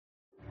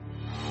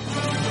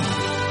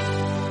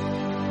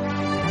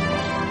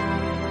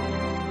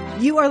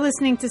You are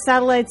listening to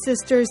Satellite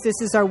Sisters.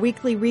 This is our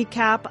weekly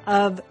recap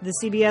of the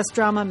CBS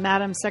drama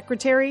Madam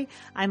Secretary.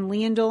 I'm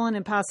Lian Dolan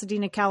in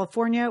Pasadena,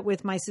 California,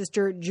 with my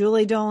sister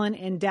Julie Dolan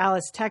in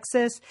Dallas,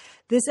 Texas.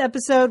 This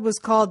episode was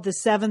called The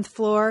Seventh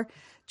Floor.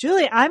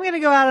 Julie, I'm going to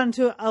go out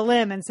onto a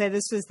limb and say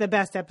this was the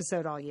best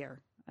episode all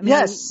year. I mean,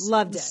 yes. I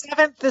loved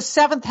it. The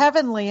seventh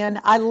heaven, Lian.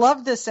 I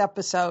love this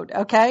episode.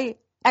 Okay.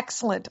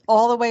 Excellent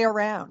all the way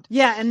around.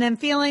 Yeah. And then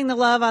feeling the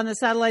love on the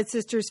Satellite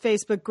Sisters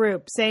Facebook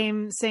group.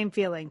 Same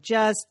feeling.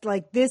 Just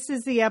like this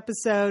is the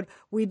episode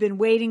we've been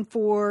waiting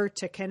for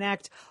to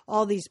connect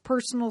all these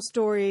personal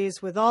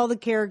stories with all the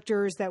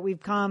characters that we've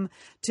come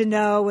to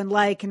know and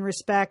like and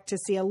respect, to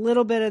see a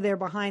little bit of their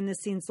behind the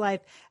scenes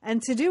life,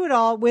 and to do it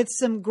all with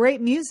some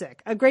great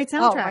music, a great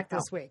soundtrack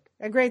this week,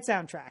 a great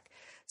soundtrack.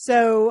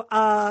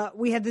 So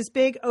we had this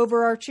big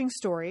overarching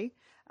story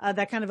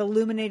that kind of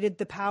illuminated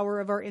the power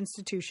of our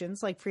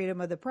institutions like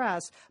freedom of the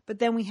press. But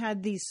then we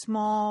had these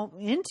small,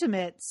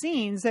 intimate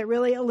scenes that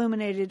really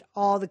illuminated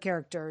all the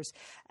characters.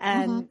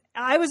 And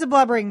I was a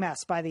blubbering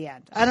mess by the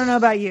end. I don't know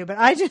about you, but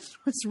I just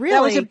was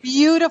really... That was a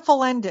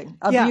beautiful ending.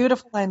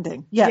 Beautiful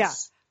ending. Yes. Yeah.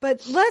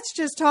 But let's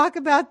just talk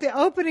about the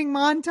opening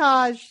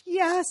montage.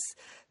 Yes.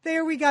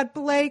 There we got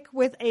Blake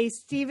with a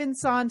Stephen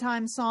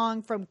Sondheim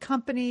song from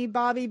Company,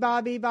 Bobby,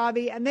 Bobby,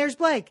 Bobby. And there's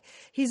Blake.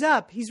 He's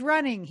up. He's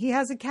running. He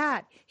has a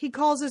cat. He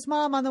calls his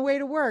mom on the way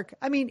to work.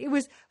 I mean, it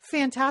was a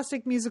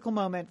fantastic musical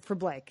moment for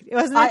Blake.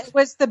 Wasn't it? It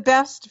was the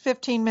best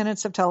 15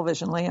 minutes of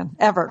television, Lian,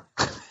 ever.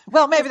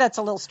 Well, maybe that's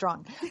a little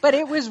strong, but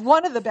it was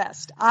one of the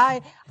best.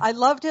 I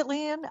loved it,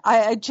 Lian.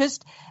 I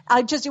just,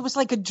 it was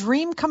like a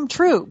dream come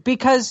true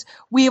because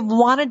we have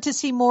wanted to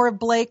see more of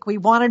Blake. We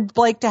wanted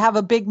Blake to have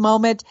a big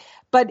moment.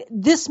 But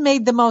this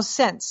made the most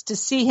sense to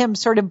see him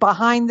sort of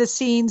behind the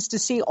scenes, to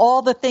see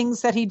all the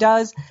things that he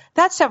does.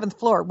 That seventh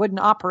floor wouldn't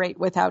operate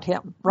without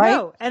him, right?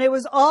 No, and it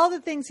was all the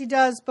things he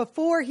does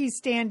before he's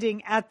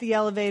standing at the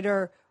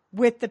elevator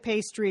with the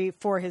pastry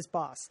for his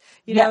boss.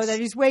 You know, that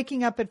he's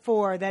waking up at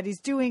 4, that he's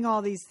doing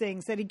all these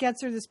things, that he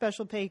gets her the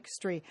special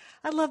pastry.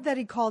 I love that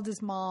he called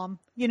his mom,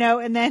 you know,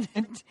 and then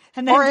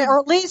or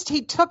at least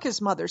he took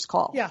his mother's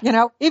call. Yeah. You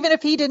know, even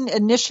if he didn't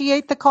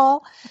initiate the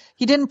call,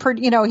 he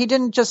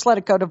didn't just let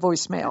it go to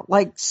voicemail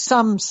like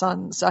some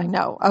sons I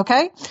know.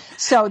 Okay.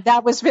 So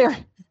that was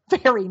very,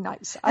 very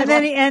nice. And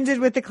then he ended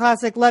with the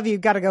classic, love you,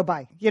 gotta go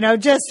bye. You know,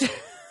 just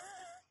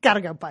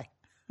gotta go bye.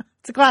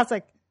 It's a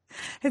classic.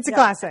 It's a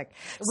classic.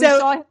 We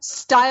saw him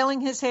styling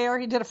his hair.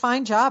 He did a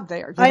fine job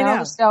there. You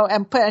know? So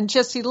and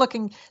just he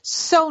looking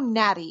so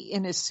natty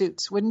in his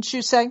suits, wouldn't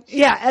you say?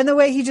 Yeah, and the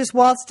way he just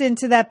waltzed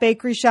into that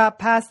bakery shop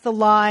past the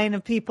line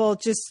of people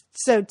just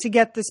so to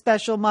get the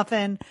special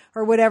muffin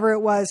or whatever it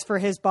was for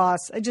his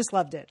boss. I just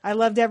loved it. I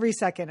loved every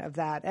second of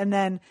that. And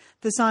then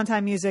the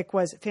Sondheim music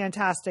was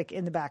fantastic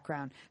in the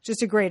background.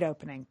 Just a great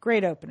opening.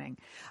 Great opening.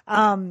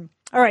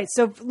 All right,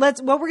 so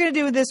what we're going to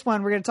do with this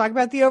one, we're going to talk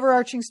about the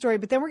overarching story,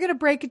 but then we're going to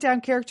break it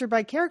down character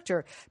by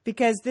character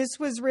because this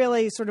was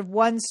really sort of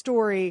one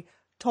story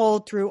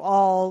told through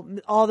all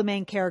the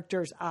main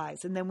characters'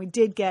 eyes. And then we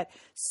did get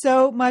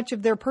so much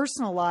of their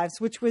personal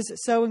lives, which was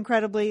so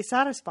incredibly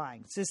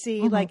satisfying to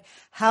see like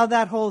how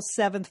that whole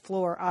seventh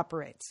floor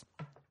operates.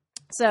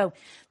 So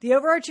the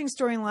overarching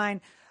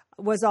storyline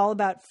was all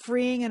about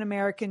freeing an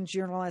American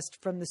journalist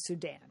from the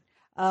Sudan.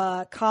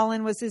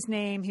 Colin was his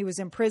name. He was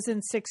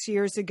imprisoned 6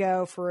 years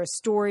ago for a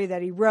story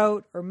that he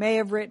wrote or may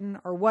have written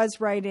or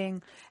was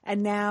writing.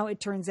 And now it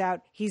turns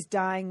out he's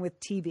dying with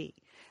TB.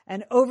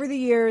 And over the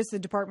years, the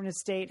Department of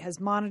State has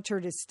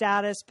monitored his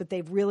status, but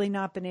they've really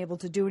not been able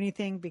to do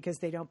anything because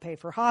they don't pay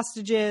for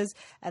hostages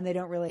and they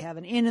don't really have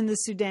an in the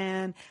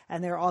Sudan.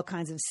 And there are all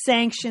kinds of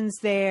sanctions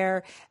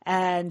there.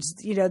 And,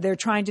 you know, they're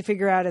trying to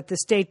figure out at the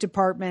State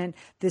Department,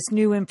 this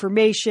new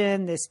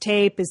information, this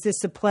tape, is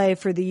this a play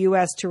for the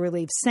U.S. to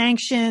relieve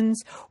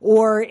sanctions?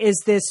 Or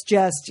is this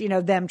just, you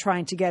know, them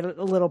trying to get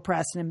a little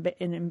press and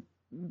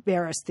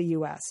embarrass the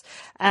U.S.?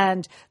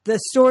 And the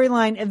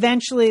storyline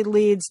eventually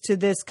leads to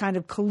this kind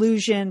of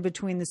collusion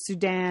between the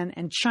Sudan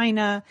and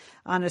China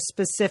on a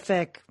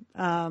specific,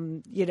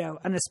 on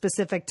a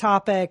specific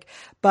topic.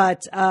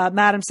 But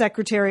Madam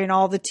Secretary and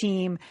all the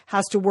team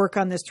has to work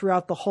on this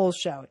throughout the whole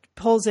show. It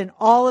pulls in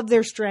all of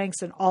their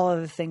strengths and all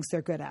of the things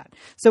they're good at.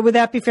 So would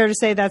that be fair to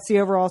say that's the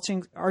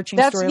overarching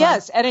storyline?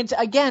 Yes.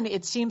 And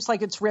it seems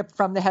like it's ripped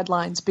from the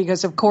headlines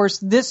because, of course,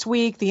 this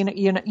week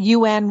the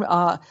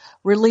UN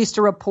released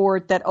a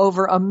report that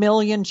over 1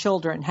 million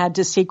children had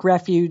to seek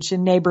refuge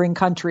in neighboring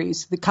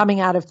countries coming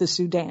out of the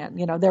Sudan.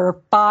 You know, there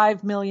are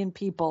 5 million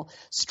people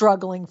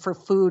struggling for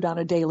food on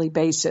a daily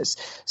basis.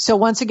 So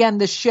once again,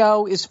 the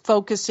show is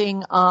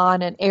focusing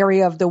on an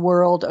area of the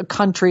world, a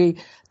country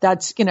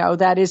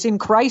that is in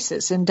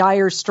crisis, in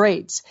dire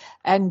straits,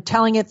 and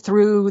telling it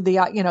through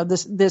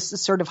the,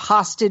 this sort of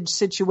hostage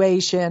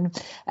situation,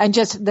 and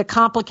just the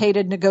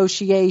complicated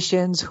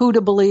negotiations, who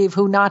to believe,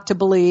 who not to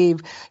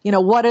believe,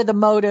 what are the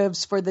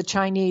motives for the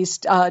Chinese?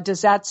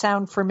 Does that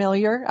sound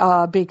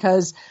familiar?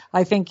 Because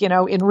I think,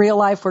 in real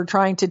life, we're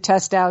trying to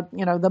test out,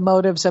 the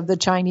motives of the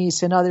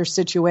Chinese in other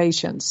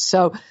situations.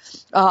 So,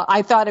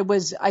 I thought it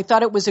was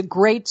a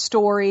great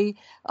story.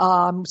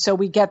 So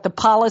we get the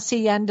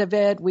policy end of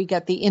it. We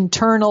get the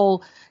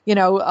internal,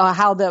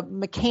 how the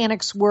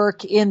mechanics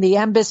work in the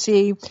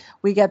embassy.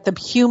 We get the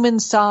human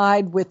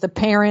side with the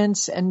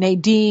parents and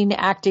Nadine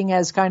acting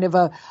as kind of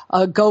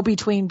a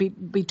go-between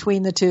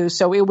between the two.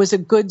 So it was a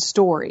good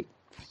story.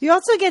 You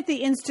also get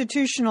the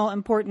institutional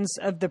importance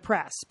of the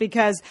press,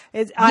 because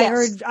I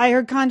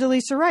heard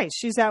Condoleezza Rice.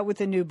 She's out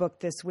with a new book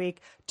this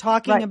week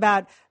talking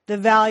about the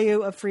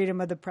value of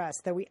freedom of the press,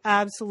 that we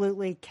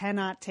absolutely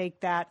cannot take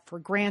that for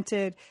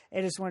granted.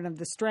 It is one of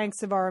the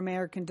strengths of our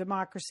American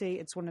democracy.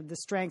 It's one of the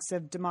strengths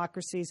of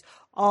democracies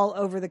all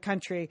over the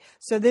country.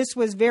 So this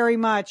was very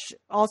much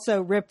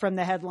also ripped from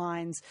the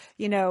headlines,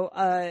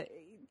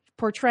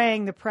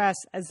 portraying the press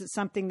as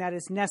something that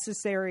is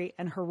necessary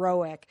and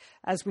heroic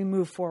as we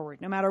move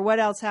forward. No matter what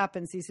else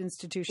happens, these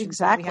institutions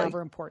that we have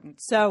are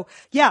important. So,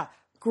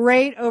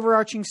 great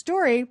overarching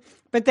story,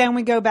 but then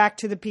we go back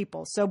to the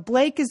people. So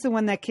Blake is the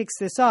one that kicks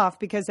this off,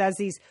 because as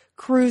he's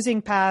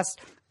cruising past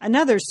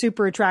another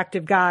super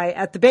attractive guy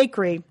at the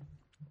bakery,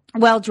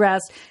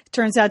 well-dressed,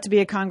 turns out to be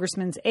a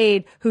congressman's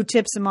aide, who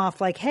tips him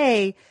off like,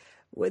 hey,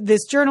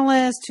 this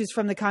journalist who's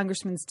from the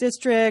congressman's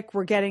district,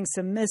 we're getting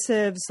some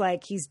missives,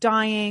 like he's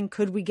dying.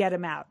 Could we get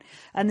him out?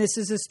 And this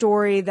is a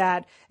story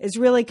that is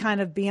really kind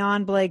of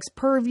beyond Blake's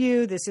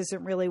purview. This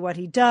isn't really what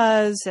he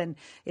does. And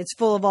it's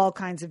full of all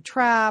kinds of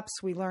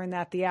traps. We learn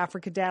that the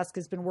Africa desk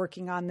has been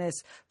working on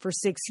this for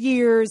 6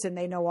 years and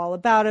they know all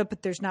about it,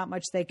 but there's not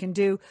much they can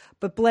do.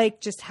 But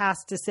Blake just has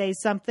to say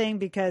something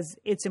because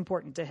it's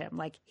important to him.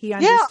 Like, he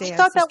understands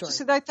the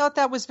story. I thought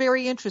that was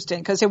very interesting,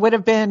 because it would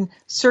have been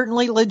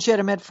certainly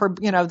legitimate for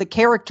the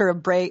character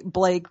of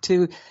Blake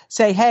to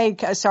say, hey,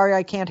 sorry,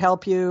 I can't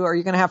help you, or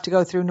you're going to have to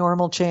go through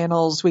normal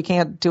channels. We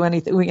can't do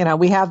anything.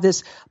 We have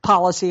this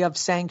policy of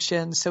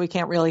sanctions, so we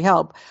can't really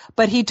help.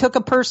 But he took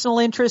a personal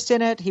interest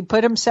in it. He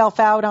put himself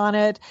out on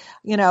it,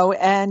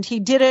 and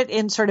he did it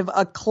in sort of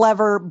a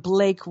clever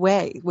Blake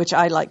way, which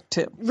I like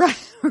too.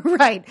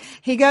 Right.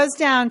 He goes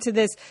down to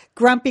this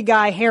grumpy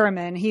guy,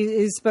 Harriman. He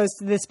is supposed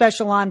to be the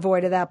special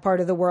envoy to that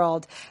part of the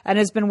world and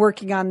has been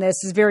working on this,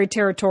 is very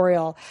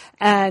territorial.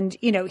 And,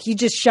 he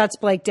just shuts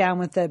Blake down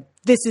with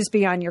this is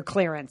beyond your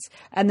clearance.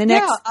 And the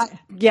next,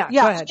 go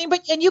ahead.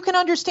 And you can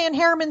understand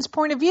Harriman's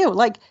point of view.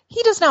 Like,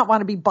 he does not want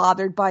to be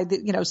bothered by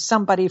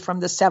somebody from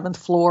the 7th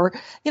floor.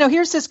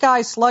 Here's this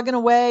guy slugging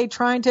away,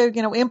 trying to,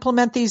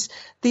 implement these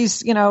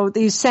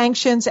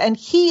sanctions. And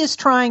he is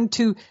trying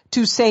to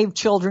save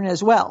children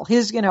as well.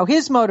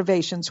 His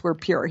motivations were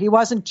pure. He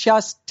wasn't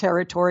just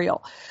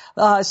territorial.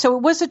 So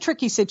it was a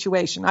tricky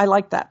situation. I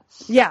like that.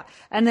 Yeah.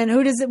 And then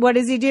what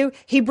does he do?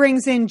 He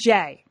brings in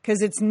Jay,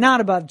 because it's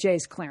not above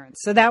Jay's clearance.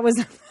 So that was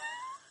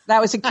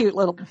a cute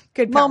little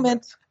good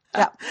moment.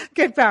 Yeah.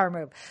 Good power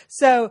move.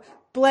 So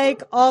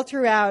Blake, all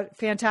throughout,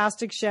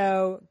 fantastic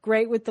show,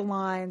 great with the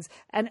lines.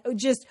 And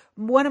just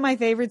one of my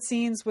favorite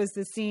scenes was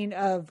the scene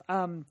of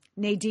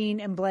Nadine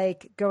and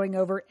Blake going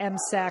over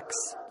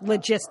MSEC's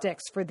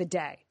logistics for the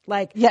day.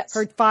 Like,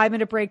 her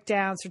 5-minute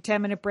breakdowns, her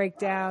 10-minute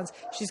breakdowns.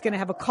 She's going to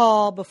have a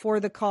call before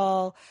the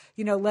call.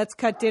 Let's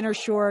cut dinner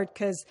short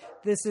because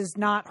this is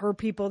not her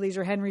people. These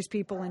are Henry's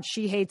people, and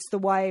she hates the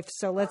wife.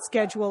 So let's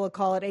schedule a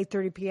call at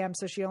 8:30 p.m.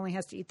 so she only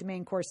has to eat the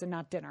main course and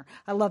not dinner.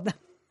 I love that.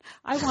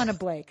 I want a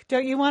Blake.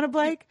 Don't you want a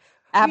Blake?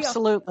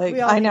 Absolutely.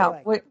 We all I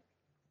know.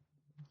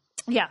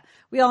 Yeah,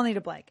 we all need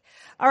a Blake.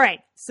 All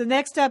right. So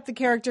next up, the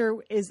character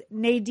is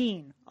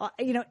Nadine.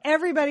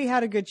 Everybody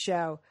had a good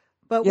show.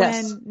 But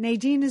when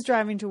Nadine is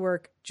driving to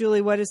work,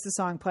 Julie, what is the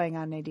song playing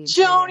on Nadine?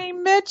 Joni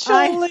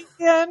Mitchell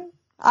again.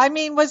 I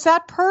mean, was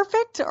that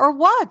perfect or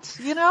what?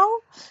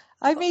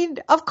 I mean,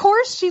 of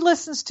course she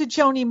listens to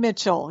Joni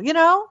Mitchell,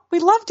 we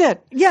loved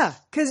it. Yeah.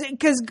 Cause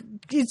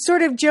it's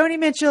sort of, Joni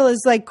Mitchell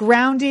is like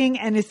grounding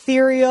and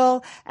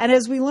ethereal. And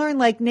as we learn,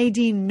 like,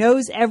 Nadine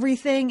knows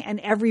everything and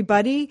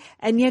everybody.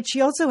 And yet she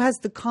also has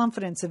the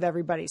confidence of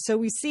everybody. So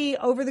we see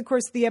over the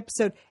course of the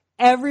episode,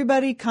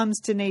 everybody comes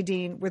to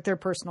Nadine with their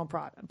personal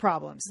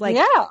problems. Like,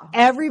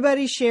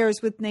 everybody shares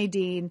with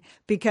Nadine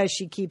because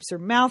she keeps her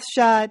mouth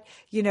shut.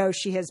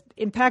 She has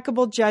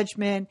impeccable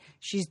judgment.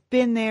 She's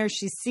been there.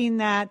 She's seen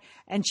that.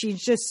 And she's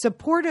just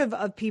supportive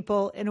of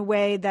people in a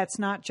way that's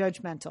not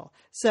judgmental.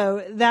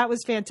 So that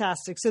was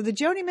fantastic. So the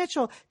Joni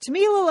Mitchell, to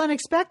me, a little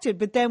unexpected.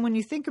 But then when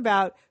you think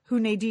about who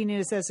Nadine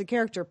is as a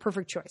character,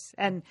 perfect choice.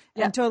 And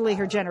totally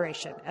her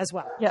generation as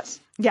well.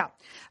 Yes. Yeah.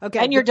 Okay.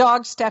 And your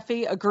dog,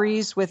 Steffi,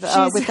 agrees with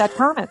that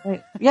comment.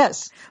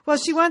 Yes. Well,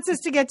 she wants us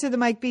to get to the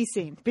Mike B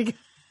scene. Because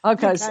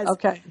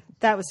okay.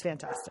 that was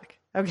fantastic.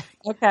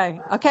 Okay.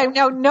 Okay.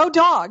 No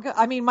dog.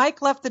 I mean,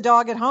 Mike left the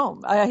dog at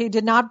home. He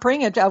did not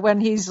bring it when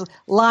he's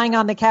lying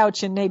on the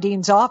couch in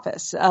Nadine's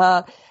office.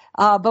 But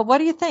what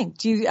do you think?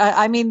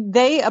 I mean,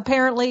 they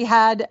apparently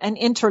had an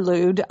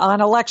interlude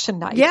on election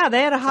night. Yeah,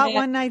 they had a hot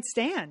one night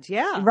stand.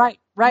 Yeah. Right.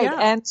 Yeah.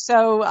 And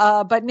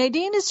so, but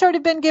Nadine has sort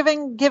of been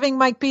giving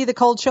Mike B the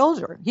cold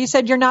shoulder. He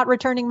said, "You're not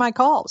returning my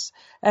calls."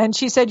 And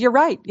she said, "You're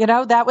right."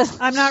 That was,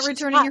 I'm not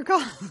returning your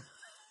call.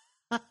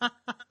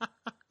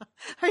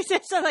 I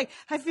said, so like,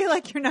 I feel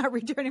like you're not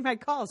returning my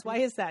calls. Why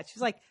is that?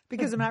 She's like,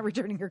 because I'm not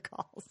returning your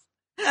calls.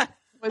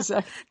 That's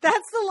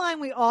the line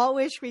we all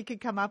wish we could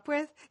come up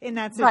with in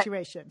that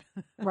situation.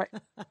 Right.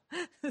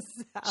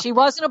 She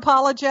wasn't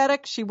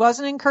apologetic. She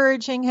wasn't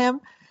encouraging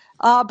him.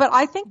 But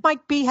I think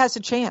Mike B has a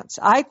chance.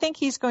 I think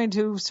he's going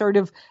to sort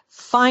of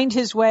find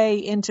his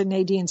way into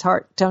Nadine's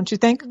heart. Don't you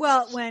think?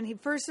 Well,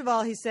 first of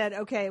all, he said,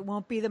 okay, it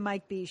won't be the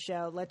Mike B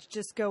show. Let's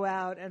just go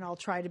out and I'll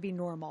try to be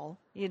normal,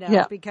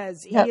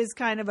 because he is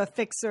kind of a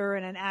fixer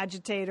and an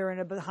agitator and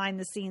a behind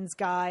the scenes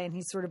guy. And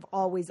he's sort of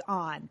always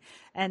on.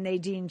 And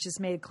Nadine just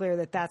made it clear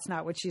that that's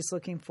not what she's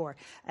looking for.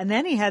 And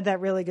then he had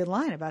that really good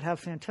line about how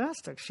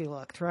fantastic she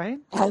looked, right?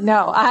 I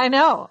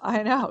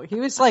know. He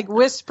was like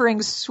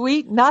whispering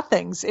sweet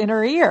nothings in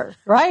her ear,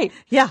 right?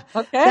 Yeah.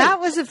 Okay. That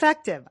was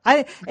effective.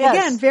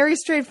 Again, very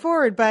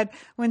straightforward, but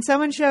when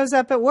someone shows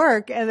up at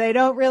work and they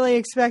don't really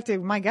expect it,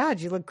 my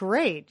God, you look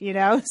great,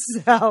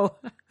 so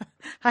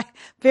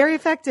very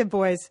effective,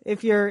 boys.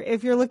 If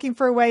you're looking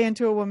for a way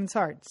into a woman's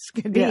heart, it's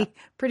going to be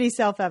pretty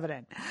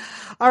self-evident.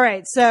 All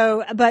right.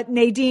 So, but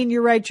Nadine,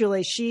 you're right,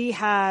 Julie. She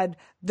had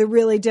the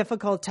really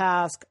difficult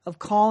task of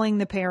calling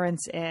the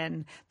parents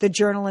in, the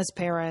journalist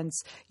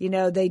parents.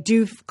 They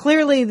do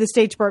clearly the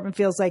State Department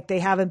feels like they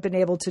haven't been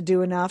able to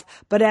do enough.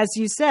 But as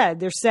you said,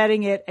 they're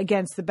setting it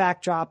against the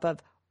backdrop of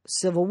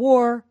civil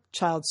war,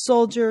 child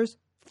soldiers,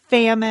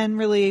 famine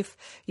relief.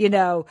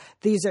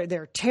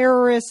 They're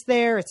terrorists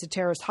there. It's a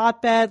terrorist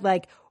hotbed.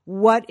 Like,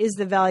 what is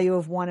the value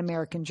of one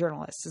American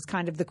journalist is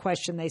kind of the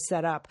question they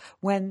set up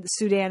when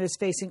Sudan is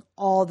facing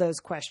all those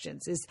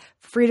questions. Is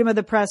freedom of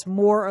the press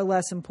more or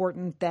less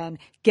important than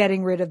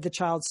getting rid of the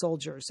child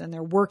soldiers? And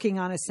they're working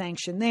on a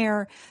sanction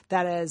there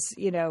that is,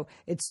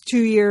 it's 2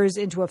 years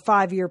into a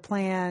 5-year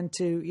plan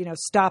to,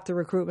 stop the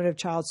recruitment of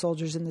child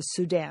soldiers in the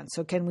Sudan.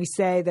 So can we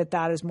say that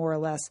that is more or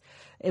less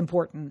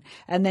important?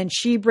 And then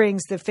she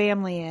brings the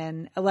family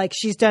in like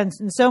she's done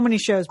in so many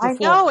shows before. I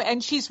know.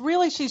 And she's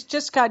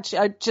just got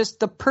just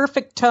the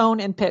perfect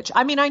tone and pitch.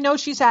 I mean, I know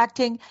she's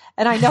acting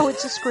and I know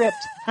it's a script,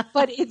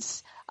 but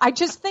I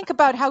just think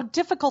about how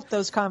difficult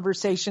those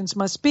conversations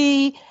must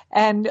be.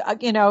 And,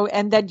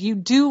 and that you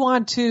do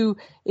want to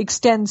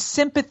extend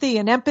sympathy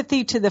and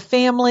empathy to the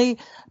family,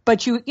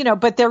 but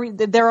but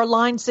there are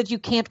lines that you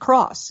can't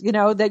cross,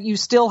 that you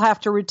still have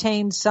to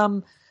retain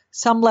some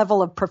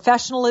level of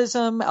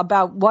professionalism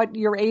about what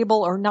you're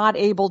able or not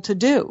able to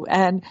do.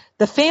 And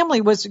the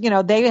family was,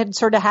 they had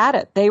sort of had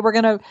it. They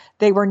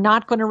were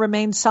not going to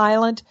remain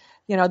silent.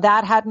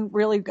 That hadn't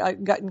really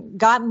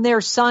gotten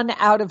their son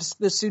out of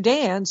the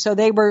Sudan. So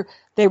they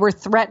were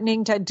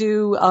threatening to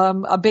do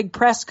a big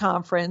press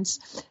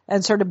conference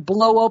and sort of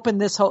blow open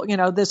this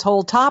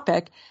whole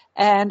topic.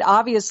 And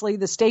obviously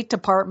the State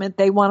Department,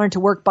 they wanted to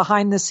work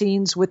behind the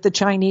scenes with the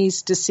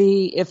Chinese to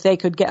see if they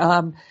could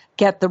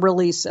get the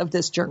release of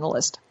this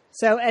journalist.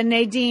 So, and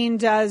Nadine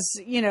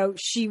does,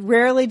 she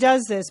rarely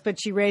does this, but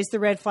she raised the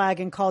red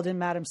flag and called in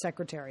Madam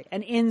Secretary.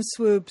 And in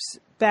swoops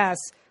Bess,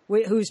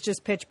 who's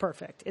just pitch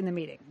perfect in the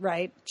meeting,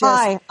 right?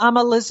 Hi, I'm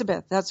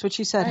Elizabeth. That's what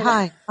she said.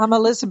 Hi, I'm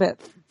Elizabeth.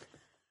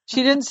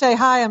 She didn't say,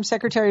 hi, I'm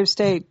Secretary of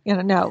State.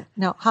 No.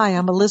 Hi,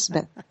 I'm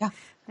Elizabeth. Yeah.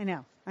 I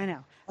know.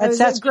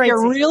 That's great.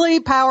 You're really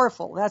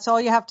powerful. That's all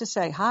you have to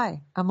say.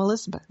 Hi, I'm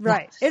Elizabeth.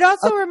 Right. Yeah. It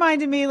also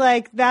reminded me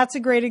that's a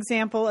great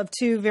example of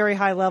two very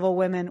high level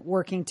women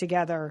working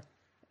together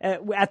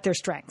at their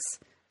strengths.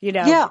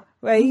 Yeah.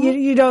 Right? Mm-hmm.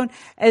 You don't,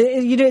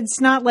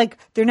 it's not like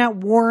they're not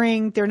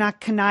warring, they're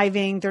not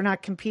conniving, they're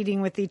not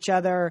competing with each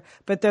other,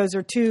 but those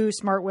are two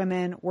smart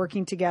women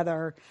working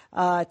together,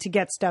 to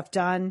get stuff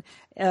done.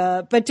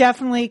 But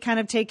definitely kind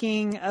of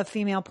taking a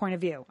female point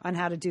of view on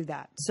how to do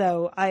that.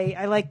 So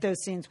I like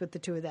those scenes with the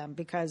two of them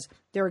because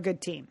they're a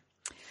good team.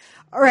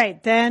 All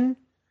right. Then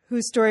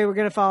whose story we're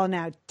going to follow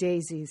now?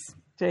 Daisy's.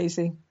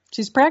 Daisy.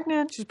 She's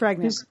pregnant. She's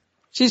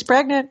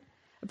pregnant.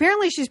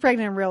 Apparently she's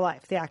pregnant in real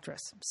life, the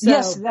actress. So,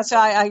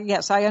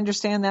 yes, I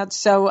understand that.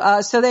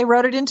 So they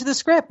wrote it into the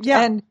script.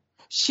 Yeah. And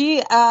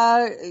she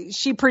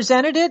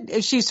presented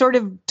it. She sort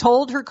of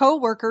told her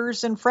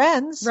coworkers and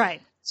friends.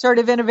 Right. Sort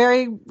of in a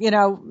very,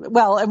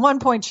 at one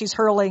point she's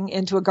hurling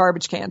into a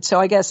garbage can. So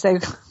I guess they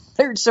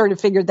sort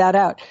of figured that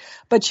out.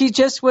 But she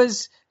just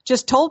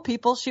told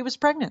people she was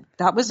pregnant.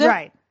 That was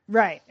it.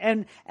 Right.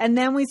 And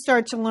then we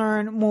start to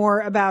learn more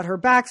about her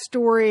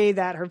backstory,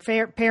 that her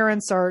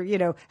parents are,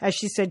 as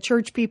she said,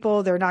 church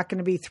people. They're not going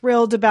to be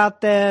thrilled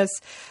about this.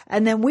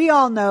 And then we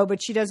all know, but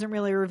she doesn't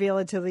really reveal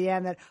it till the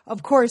end, that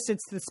of course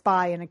it's the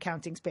spy in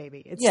Accounting's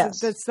Baby.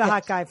 It's the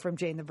hot guy from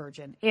Jane the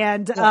Virgin.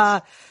 And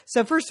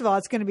so first of all,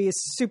 it's going to be a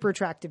super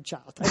attractive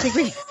child. I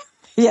think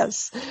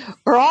Yes.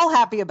 We're all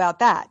happy about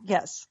that.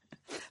 Yes.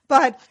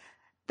 But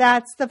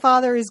that's the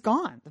father is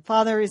gone. The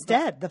father is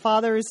dead. The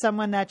father is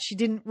someone that she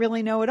didn't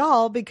really know at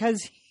all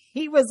because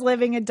he was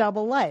living a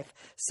double life.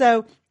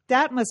 So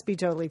that must be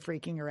totally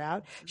freaking her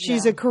out.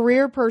 She's a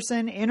career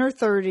person in her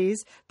 30s.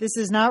 This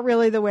is not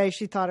really the way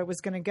she thought it was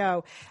going to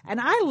go.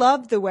 And I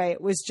loved the way it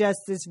was just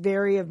this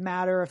very of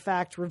matter of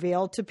fact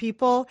reveal to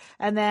people.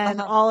 And then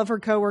all of her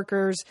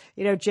coworkers,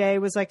 Jay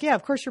was like, yeah,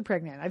 of course you're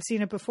pregnant. I've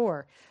seen it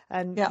before.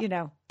 And,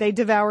 they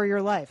devour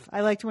your life.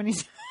 I liked when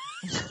he's...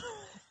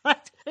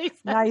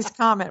 Nice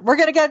comment. We're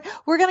gonna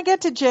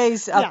get to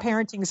Jay's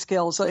parenting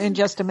skills in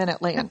just a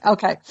minute, Lian.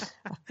 Okay.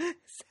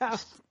 So,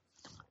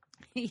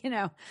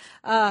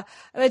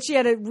 but she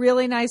had a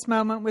really nice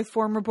moment with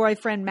former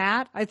boyfriend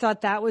Matt. I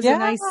thought that was a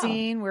nice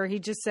scene where he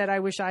just said, "I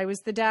wish I was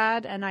the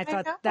dad," and I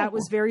thought that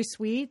was very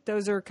sweet.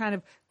 Those are kind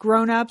of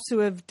grown-ups who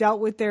have dealt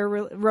with their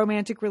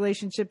romantic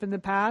relationship in the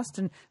past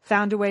and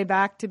found a way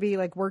back to be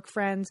like work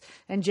friends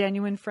and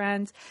genuine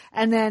friends.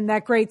 And then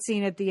that great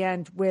scene at the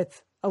end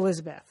with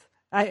Elizabeth.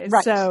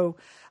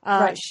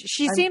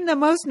 She seemed the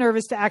most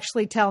nervous to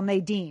actually tell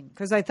Nadine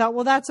because I thought,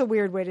 well, that's a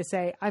weird way to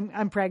say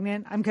I'm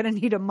pregnant. I'm going to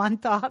need a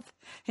month off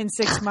in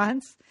 6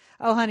 months.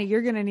 Oh, honey,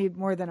 you're going to need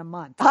more than a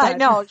month. I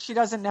know. She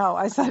doesn't know.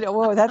 I said,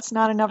 whoa, that's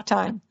not enough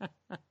time.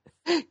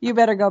 You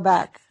better go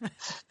back.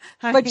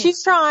 But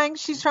she's trying.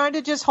 She's trying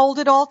to just hold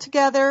it all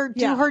together,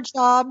 do her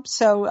job.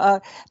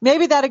 So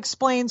maybe that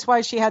explains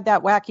why she had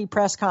that wacky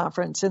press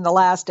conference in the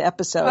last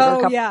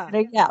episode.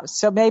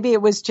 So maybe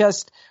it was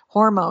just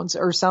hormones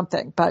or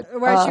something. But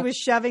where she was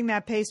shoving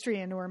that pastry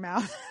into her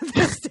mouth at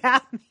the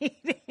staff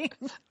meeting.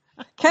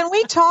 Can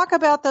we talk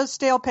about those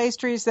stale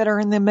pastries that are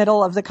in the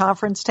middle of the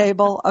conference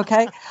table?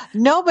 Okay.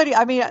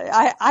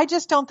 I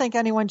just don't think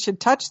anyone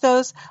should touch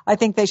those. I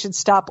think they should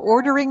stop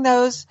ordering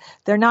those.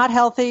 They're not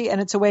healthy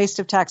and it's a waste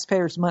of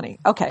taxpayers' money.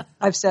 Okay.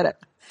 I've said it.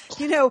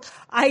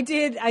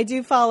 I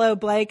do follow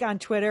Blake on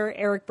Twitter.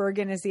 Eric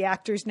Bergen is the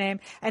actor's name.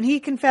 And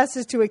he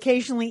confesses to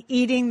occasionally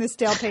eating the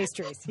stale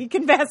pastries. He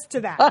confessed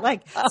to that.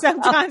 Like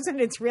sometimes when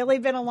it's really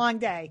been a long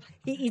day,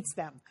 he eats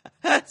them.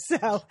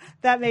 So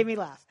that made me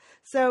laugh.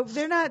 So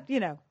they're not,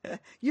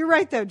 you're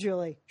right though,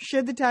 Julie.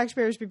 Should the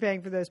taxpayers be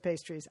paying for those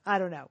pastries? I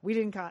don't know. We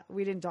didn't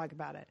talk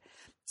about it.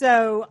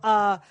 So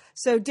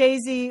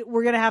Daisy,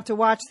 we're going to have to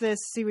watch this,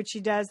 see what she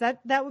does.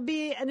 That would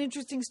be an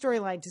interesting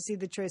storyline to see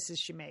the choices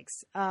she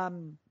makes.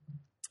 And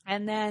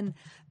then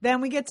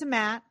we get to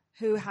Matt,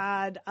 who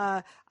had,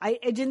 I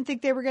didn't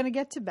think they were going to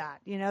get to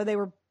Matt. They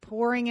were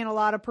pouring in a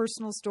lot of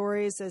personal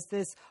stories as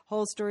this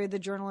whole story of the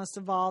journalist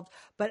evolved.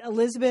 But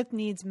Elizabeth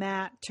needs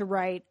Matt to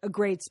write a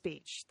great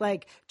speech,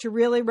 like to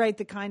really write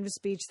the kind of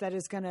speech that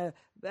is going to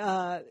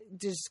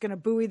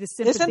buoy the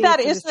sympathy.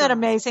 Isn't that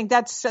amazing?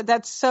 That's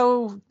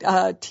so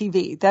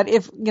TV. That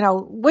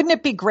wouldn't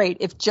it be great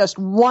if just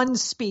one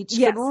speech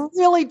could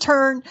really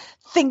turn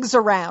things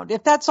around?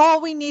 If that's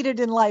all we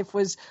needed in life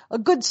was a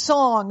good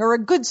song or a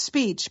good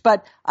speech.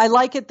 But I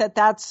like it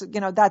that's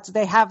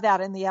they have that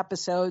in the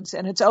episodes,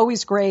 and it's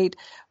always great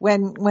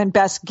when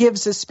Bess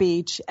gives a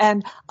speech.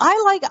 And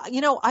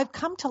I've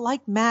come to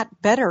like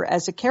Matt better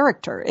as a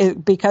character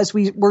because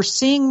we're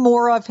seeing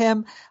more of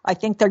him. I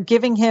think they're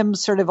giving him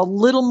sort of a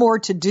little more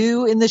to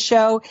do in the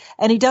show,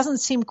 and he doesn't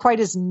seem quite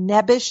as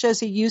nebbish as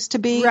he used to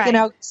be.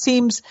 Right.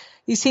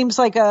 He seems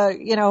like a,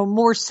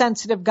 more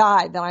sensitive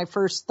guy than I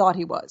first thought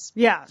he was.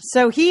 Yeah.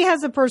 So he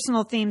has a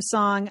personal theme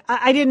song.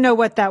 I didn't know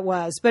what that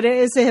was, but it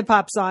is a hip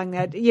hop song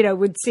that,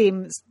 would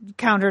seem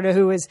counter to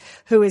who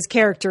his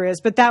character is.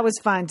 But that was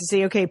fun to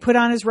see. Okay, put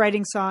on his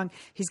writing song.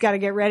 He's got to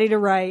get ready to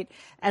write.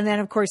 And then,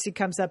 of course, he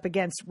comes up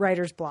against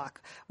writer's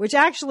block, which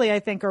actually I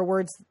think are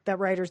words that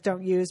writers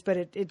don't use. But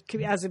it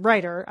as a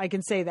writer, I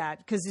can say that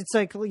because it's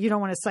like you don't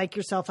want to psych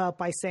yourself out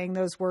by saying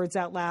those words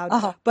out loud.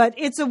 Uh-huh. But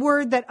it's a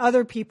word that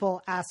other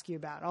people ask you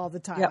about all the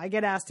time. Yep. I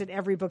get asked at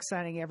every book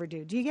signing I ever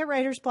do. Do you get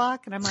writer's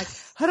block? And I'm like,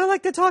 I don't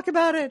like to talk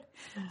about it.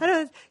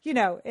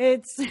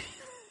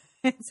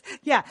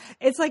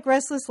 It's like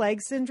restless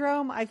leg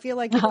syndrome. I feel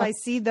like if I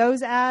see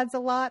those ads a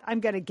lot, I'm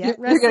going to get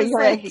restless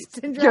leg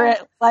syndrome. Your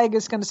leg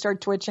is going to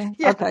start twitching.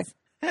 Yes.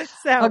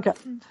 Okay.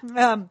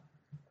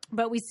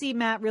 But we see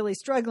Matt really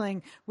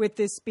struggling with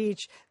this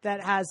speech that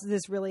has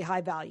this really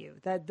high value,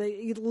 that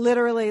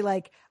literally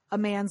like a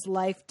man's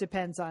life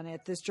depends on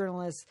it. This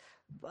journalist's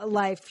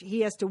life, he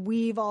has to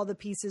weave all the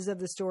pieces of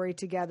the story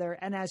together.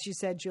 And as you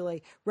said,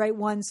 Julie, write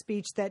one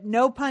speech that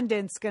no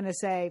pundit's going to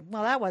say,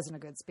 well, that wasn't a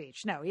good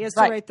speech. No, he has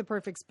to write the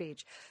perfect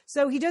speech.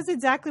 So he does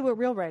exactly what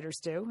real writers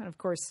do. And of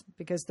course,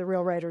 because the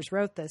real writers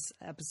wrote this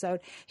episode,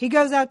 he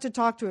goes out to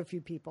talk to a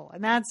few people.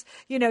 And that's,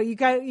 you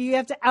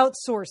have to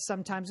outsource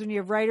sometimes when you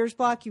have writer's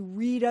block. You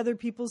read other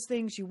people's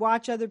things, you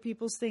watch other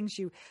people's things,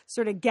 you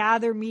sort of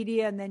gather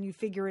media, and then you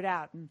figure it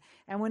out.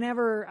 And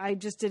whenever I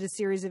just did a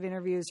series of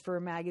interviews for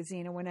a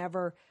magazine, and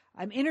whenever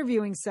I'm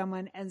interviewing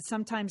someone and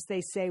sometimes they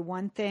say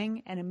one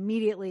thing and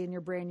immediately in your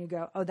brain you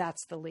go, oh,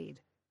 that's the lead.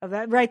 Oh,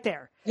 that right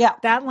there. Yeah.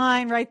 That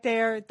line right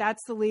there,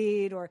 that's the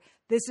lead, or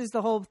this is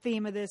the whole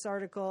theme of this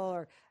article,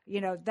 or,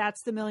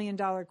 that's the $1 million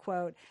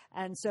quote.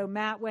 And so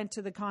Matt went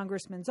to the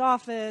congressman's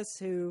office,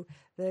 who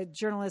the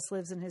journalist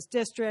lives in his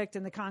district,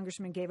 and the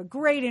congressman gave a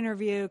great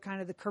interview,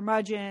 kind of the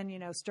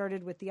curmudgeon,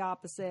 started with the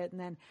opposite and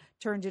then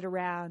turned it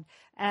around.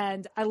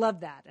 And I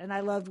loved that. And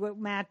I loved what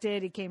Matt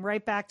did. He came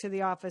right back to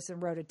the office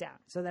and wrote it down.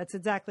 So that's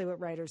exactly what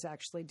writers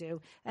actually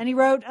do. And he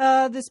wrote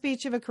the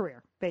speech of a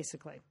career,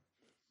 basically.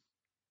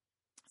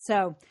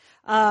 So,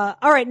 all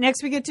right,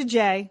 next we get to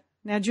Jay.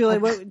 Now, Julie,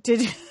 what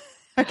did you...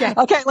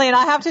 Okay, Lane,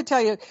 I have to tell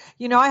you,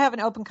 I have an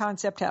open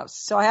concept house.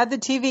 So I had the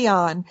TV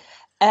on,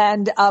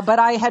 but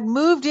I had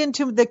moved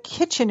into the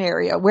kitchen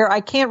area where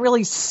I can't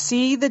really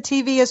see the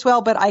TV as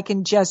well, but I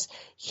can just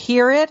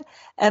hear it.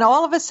 And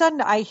all of a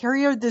sudden I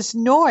hear this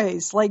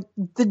noise, like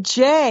the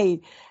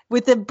J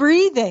with the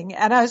breathing.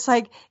 And I was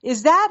like,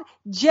 is that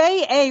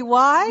Jay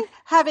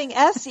having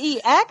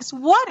sex?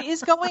 What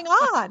is going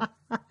on?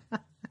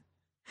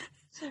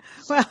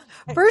 Well,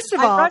 first of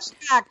all, I rushed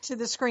back to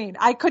the screen.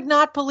 I could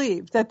not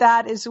believe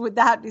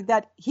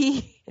that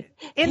he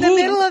in the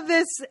middle of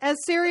this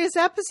serious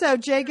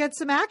episode, Jay gets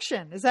some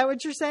action. Is that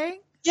what you're saying?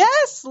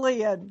 Yes,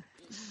 Lian.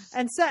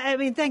 And so,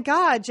 thank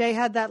God Jay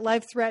had that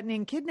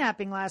life-threatening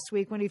kidnapping last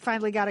week when he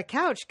finally got a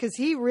couch, because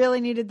he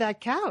really needed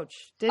that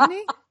couch, didn't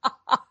he?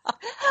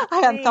 I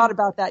hadn't thought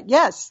about that.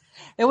 Yes,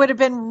 it would have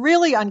been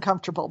really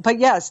uncomfortable. But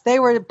yes, they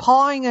were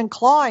pawing and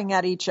clawing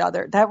at each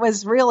other. That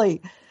was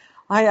really.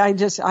 I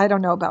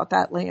don't know about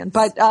that, Lian,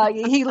 but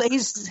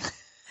he's.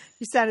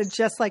 You sounded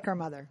just like our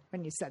mother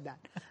when you said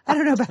that. I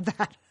don't know about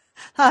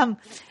that.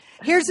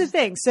 Here's the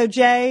thing. So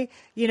Jay,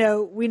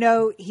 we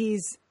know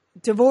he's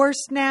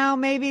divorced now.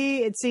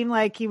 Maybe it seemed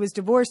like he was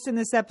divorced in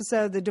this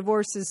episode. The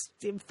divorce is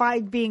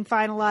being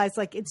finalized.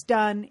 Like, it's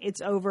done. It's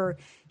over.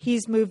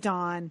 He's moved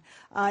on.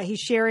 He's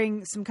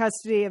sharing some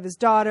custody of his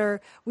daughter.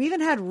 We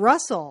even had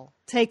Russell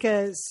take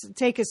a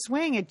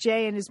swing at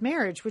Jay and his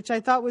marriage, which I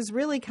thought was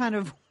really kind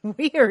of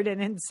weird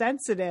and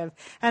insensitive.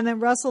 And then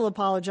Russell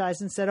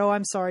apologized and said, "Oh,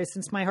 I'm sorry.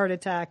 Since my heart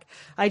attack,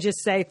 I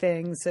just say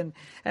things." And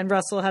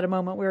Russell had a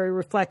moment where he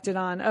reflected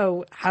on,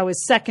 how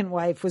his second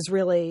wife was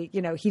really,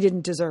 he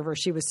didn't deserve her.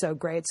 She was so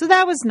great. So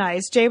that was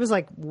nice. Jay was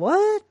like,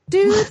 "What,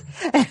 dude?"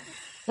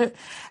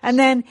 And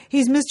then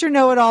he's Mr.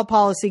 Know-it-all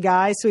policy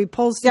guy. So he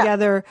pulls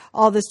together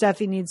all the stuff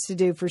he needs to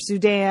do for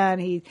Sudan.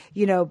 He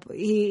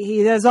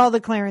does all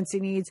the clearance he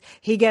needs.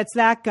 He gets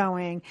that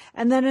going.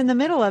 And then in the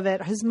middle of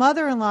it, his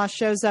mother-in-law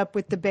shows up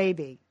with the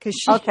baby.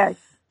 Okay.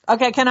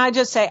 Can I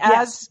just say,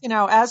 as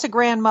a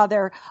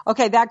grandmother,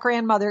 that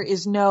grandmother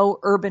is no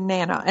Urban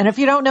Nana. And if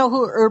you don't know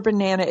who Urban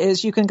Nana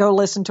is, you can go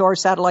listen to our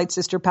Satellite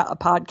Sister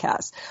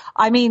podcast.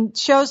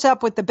 Shows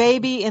up with the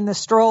baby in the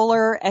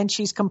stroller and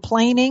she's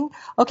complaining.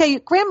 Okay.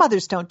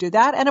 Grandmothers don't do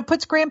that. And it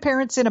puts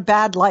grandparents in a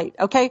bad light.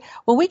 Okay.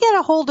 When we get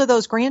a hold of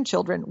those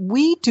grandchildren,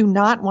 we do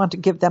not want to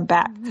give them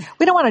back.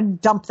 We don't want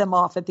to dump them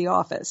off at the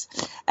office.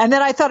 And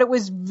then I thought it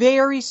was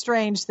very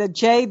strange that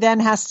Jay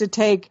then has to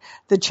take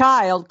the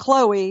child,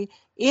 Chloe,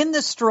 in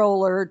the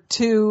stroller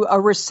to a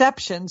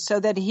reception so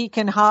that he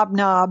can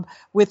hobnob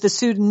with the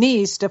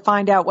Sudanese to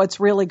find out what's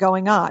really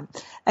going on.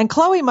 And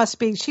Chloe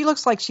she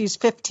looks like she's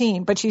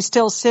 15, but she's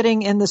still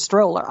sitting in the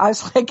stroller. I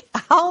was like,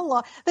 how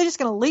long? They're just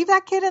going to leave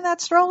that kid in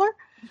that stroller?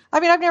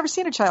 I've never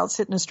seen a child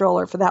sit in a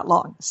stroller for that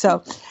long.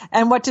 So,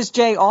 and what does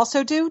Jay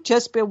also do?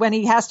 Just when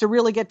he has to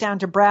really get down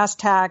to brass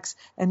tacks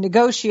and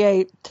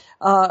negotiate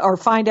or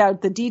find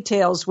out the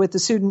details with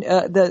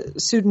the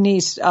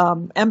Sudanese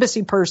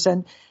embassy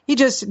person, he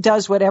just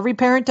does what every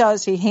parent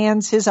does. He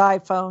hands his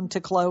iPhone to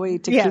Chloe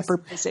to keep her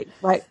busy.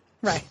 Right.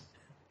 Right.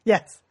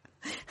 Yes.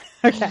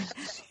 Okay.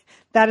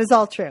 That is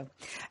all true.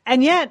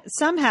 And yet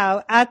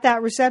somehow at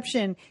that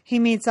reception, he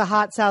meets a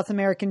hot South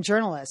American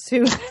journalist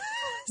who,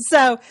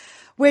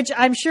 which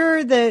I'm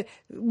sure the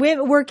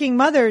working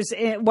mothers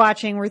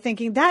watching were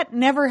thinking, that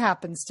never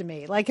happens to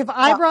me. Like, if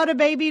I brought a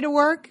baby to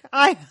work,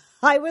 I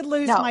would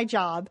lose my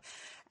job.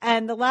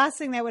 And the last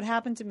thing that would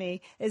happen to me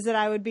is that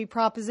I would be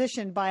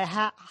propositioned by a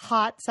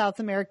hot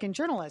South American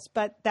journalist.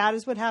 But that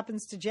is what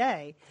happens to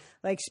Jay.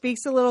 Like,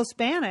 speaks a little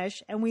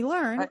Spanish, and we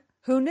learn,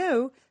 who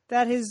knew,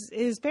 that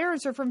his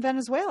parents are from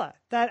Venezuela.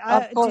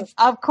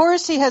 Of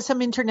course he has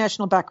some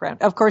international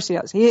background. Of course he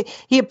does.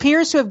 He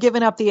appears to have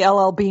given up the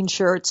LL Bean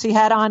shirts. He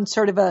had on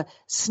sort of a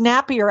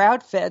snappier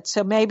outfit,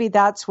 so maybe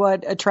that's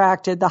what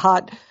attracted the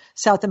hot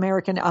South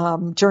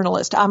American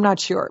journalist. I'm not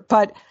sure,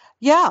 but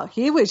yeah,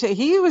 he was,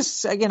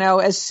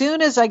 as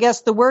soon as I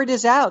guess the word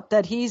is out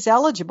that he's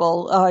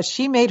eligible,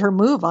 she made her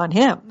move on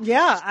him.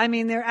 Yeah.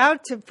 They're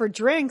out for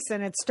drinks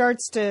and it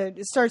starts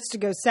to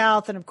go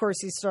south. And of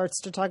course he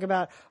starts to talk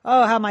about,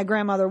 how my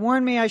grandmother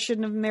warned me I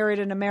shouldn't have married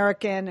an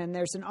American. And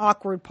there's an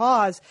awkward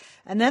pause.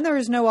 And then there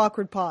is no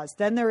awkward pause.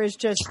 Then there is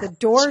just the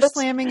door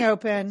slamming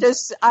open.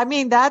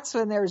 That's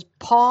when there's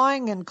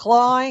pawing and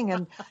clawing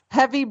and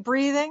heavy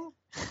breathing.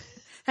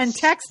 And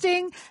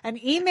texting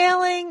and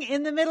emailing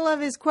in the middle of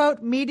his,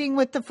 quote, meeting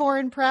with the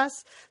foreign press.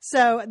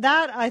 So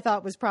that I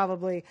thought was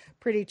probably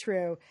pretty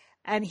true.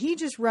 And he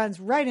just runs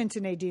right into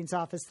Nadine's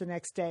office the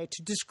next day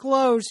to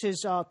disclose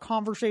his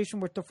conversation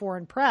with the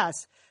foreign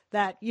press.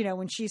 that,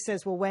 when she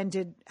says, well,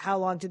 how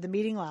long did the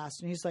meeting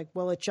last? And he's like,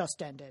 well, it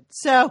just ended.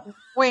 So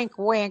wink,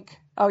 wink.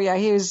 Oh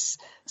yeah.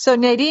 So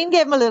Nadine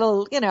gave him a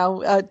little,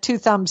 2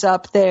 thumbs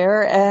up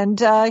there, and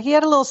he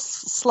had a little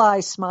sly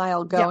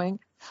smile going,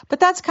 but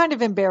that's kind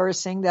of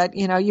embarrassing that,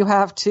 you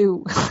have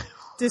to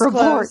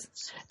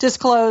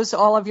disclose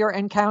all of your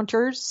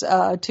encounters,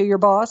 to your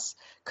boss.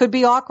 Could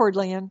be awkward,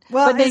 Lian.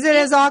 Well, is it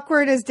as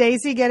awkward as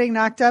Daisy getting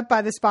knocked up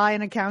by the spy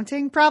in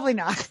accounting? Probably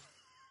not.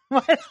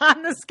 What,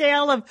 on the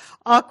scale of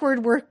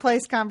awkward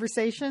workplace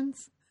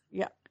conversations?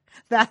 Yeah.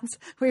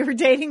 We were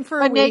dating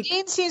for a week.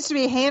 Nadine seems to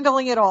be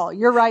handling it all.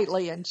 You're right,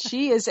 Lian.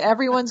 She is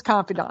everyone's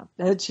confidant.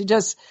 There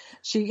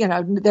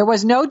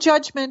was no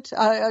judgment.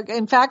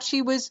 In fact,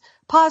 she was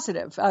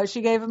positive.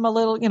 She gave him a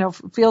little,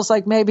 feels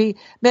like maybe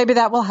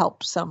that will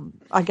help some,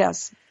 I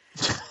guess.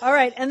 All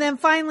right. And then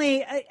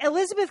finally,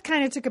 Elizabeth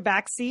kind of took a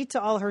back seat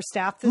to all her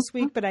staff this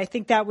week, but I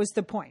think that was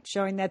the point,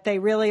 showing that they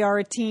really are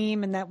a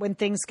team and that when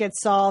things get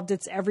solved,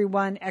 it's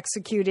everyone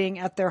executing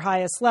at their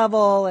highest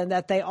level and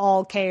that they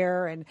all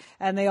care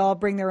and they all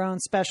bring their own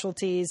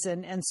specialties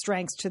and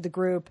strengths to the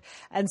group.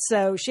 And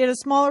so she had a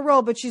smaller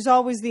role, but she's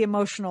always the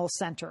emotional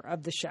center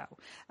of the show.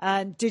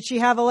 Did she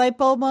have a light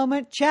bulb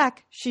moment?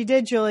 Check. She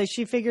did, Julie.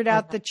 She figured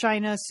out the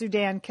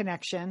China-Sudan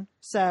connection.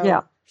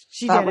 So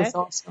she did it. That was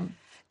awesome.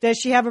 Does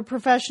she have a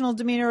professional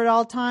demeanor at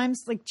all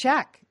times? Like,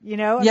 check,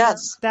 Yes.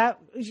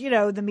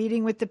 The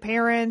meeting with the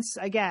parents,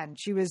 again,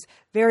 she was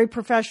very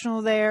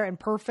professional there and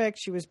perfect.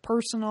 She was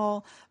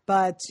personal,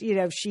 but,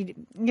 she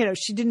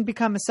didn't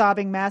become a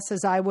sobbing mess,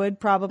 as I would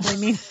probably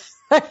mean.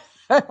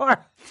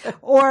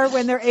 or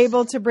when they're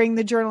able to bring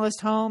the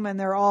journalist home and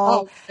they're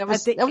all. That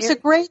was a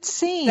great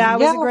scene. That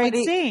was a great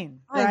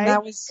scene. Right?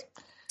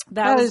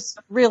 That was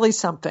really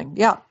something.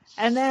 Yeah.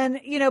 And then,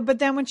 but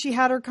then when she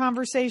had her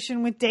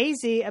conversation with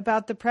Daisy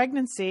about the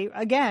pregnancy,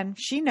 again,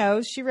 she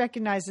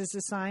recognizes the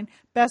sign,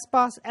 best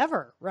boss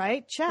ever,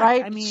 right? Check.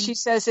 Right. I mean, she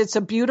says it's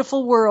a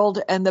beautiful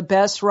world and the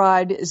best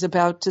ride is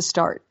about to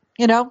start.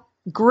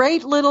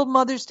 Great little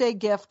Mother's Day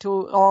gift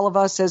to all of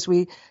us as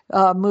we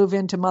move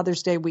into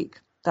Mother's Day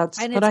week. It's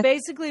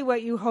basically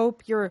what you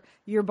hope your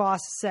boss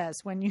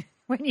says when you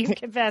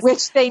confess.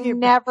 Which they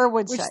never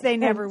would say. Which they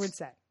never would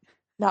say.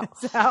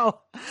 No.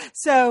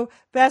 So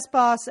best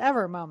boss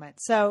ever moment.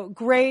 So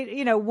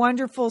great,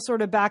 wonderful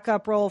sort of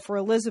backup role for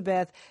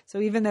Elizabeth. So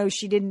even though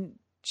she didn't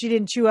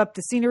chew up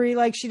the scenery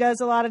like she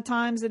does a lot of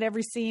times in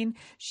every scene,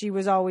 she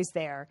was always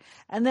there.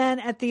 And then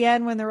at the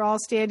end, when they're all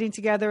standing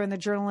together and the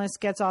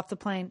journalist gets off the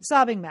plane,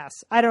 sobbing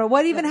mess. I don't know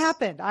what even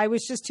happened. I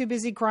was just too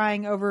busy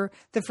crying over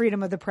the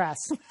freedom of the press.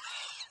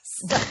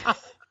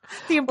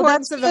 The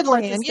importance of the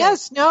plan.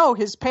 Yes, no,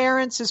 his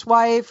parents, his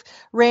wife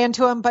ran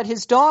to him, but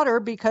his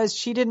daughter, because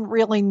she didn't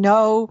really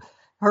know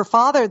her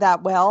father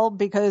that well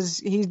because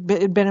he'd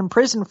been in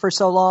prison for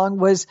so long,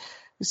 was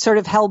sort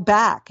of held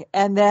back.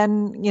 And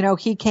then,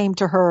 he came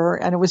to her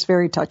and it was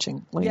very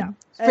touching. Yeah.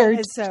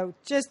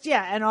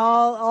 And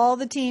all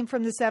the team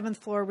from the 7th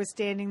floor was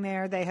standing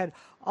there. They had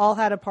all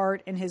had a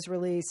part in his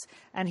release,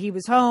 and he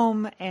was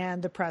home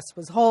and the press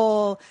was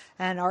whole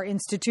and our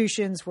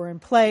institutions were in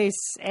place,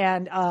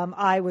 and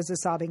I was a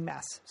sobbing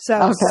mess.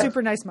 So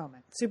Super nice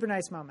moment.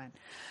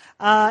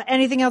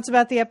 Anything else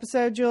about the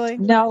episode, Julie?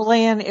 No,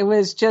 Lynn, it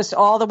was just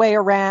all the way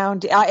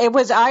around.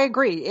 I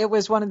agree. It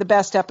was one of the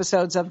best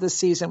episodes of the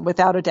season,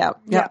 without a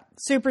doubt. Yeah.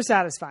 Super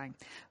satisfying.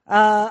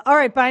 All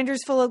right.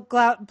 Binders full of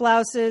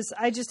blouses.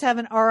 I just have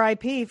an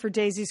RIP for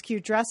Daisy's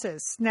cute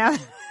dresses. Now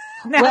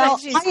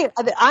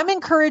I'm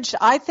encouraged.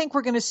 I think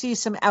we're going to see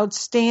some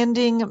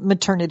outstanding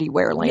maternity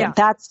wear, Lynn. Yeah.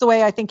 That's the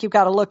way I think you've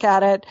got to look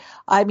at it.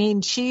 I mean,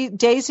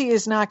 Daisy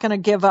is not going to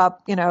give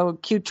up,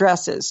 cute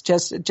dresses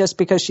just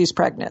because she's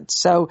pregnant.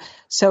 So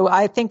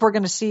I think we're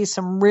going to see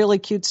some really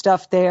cute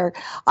stuff there.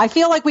 I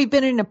feel like we've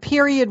been in a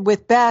period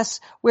with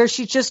Bess where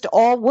she's just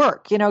all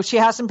work. She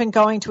hasn't been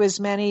going to as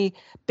many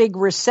big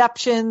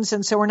receptions,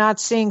 and so we're not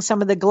seeing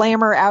some of the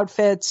glamour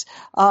outfits.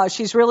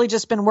 She's really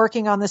just been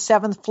working on the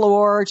 7th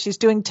floor. She's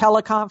doing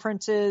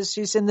teleconferences.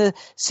 She's in the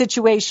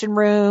Situation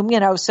Room,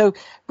 so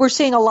we're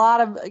seeing a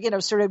lot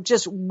of, sort of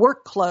just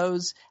work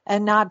clothes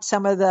and not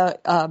some of the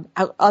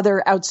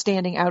other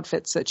outstanding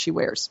outfits that she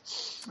wears.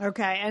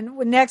 Okay. And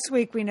next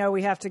week, we know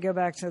we have to go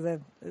back to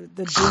the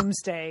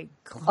Doomsday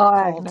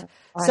cult.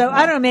 I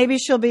don't know, maybe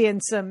she'll be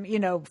in some,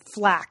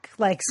 flak,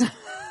 like,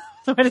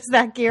 what is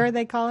that gear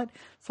they call it?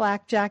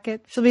 Flak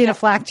jacket. She'll be in a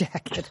flak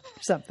jacket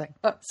or something.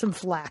 Some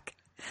flak.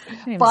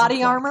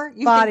 Body armor?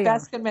 You think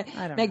Bess can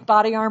make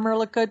body armor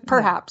look good?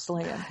 Perhaps,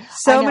 Liam.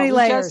 So many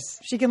layers.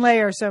 She can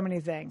layer so many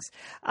things.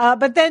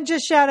 But then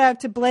just shout out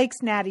to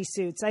Blake's natty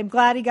suits. I'm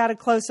glad he got a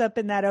close-up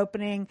in that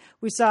opening.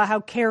 We saw how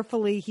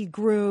carefully he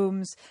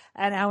grooms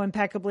and how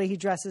impeccably he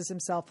dresses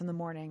himself in the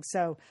morning.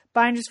 So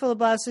binders full of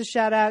blouses,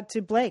 shout out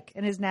to Blake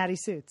and his natty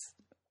suits.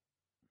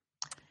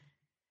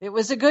 It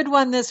was a good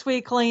one this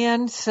week,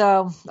 Lian.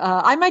 So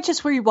I might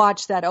just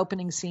rewatch that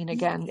opening scene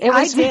again.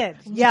 I did.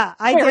 Yeah,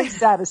 I very did.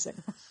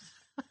 Satisfying.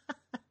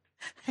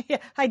 Yeah,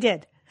 I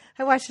did.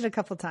 I watched it a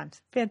couple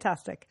times.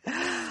 Fantastic.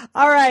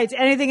 All right.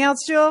 Anything else,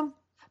 Jewel?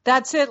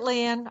 That's it,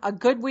 Leanne. A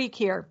good week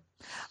here.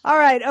 All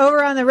right.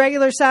 Over on the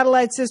regular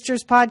Satellite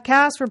Sisters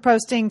podcast we're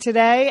posting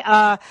today,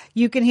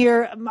 you can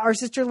hear our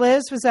sister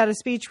Liz was at a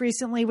speech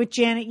recently with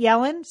Janet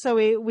Yellen. So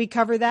we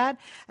cover that.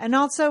 And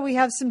also we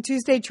have some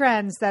Tuesday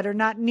trends that are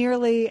not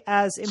nearly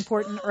as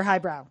important or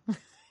highbrow.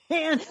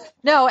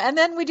 No, and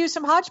then we do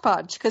some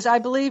hodgepodge because I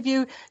believe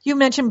you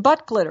mentioned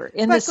butt glitter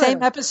in the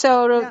same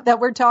episode that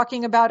we're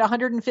talking about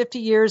 150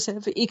 years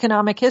of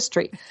economic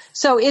history.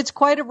 So it's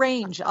quite a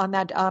range on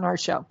our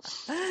show.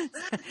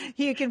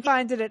 You can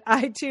find it at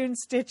iTunes,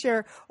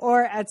 Stitcher,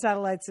 or at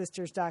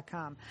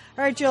SatelliteSisters.com.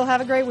 All right, Jill, have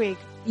a great week.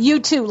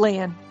 You too,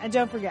 Leanne. And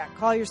don't forget,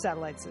 call your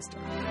satellite sister.